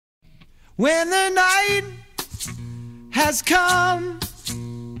When the night has come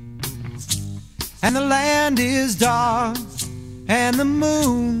and the land is dark and the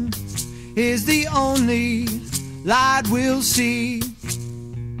moon is the only light we'll see,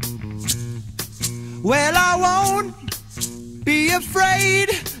 well, I won't be afraid.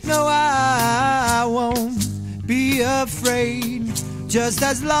 No, I won't be afraid, just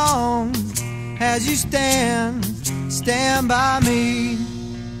as long as you stand by me.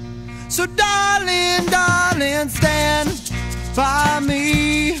 So darling, darling, stand by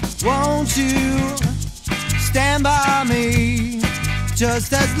me. Won't you stand by me,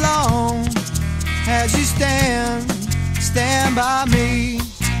 just as long as you stand by me.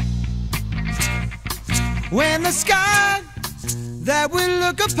 When the sky that we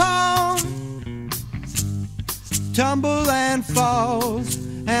look upon tumble and falls,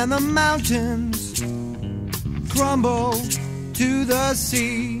 and the mountains crumble to the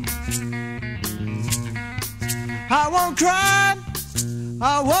sea, I won't cry,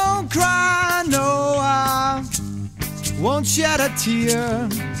 no, I won't shed a tear,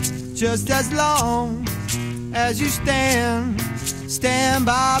 just as long as you stand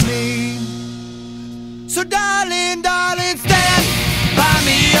by me. So darling, darling, stand by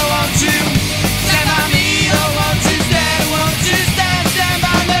me, won't you?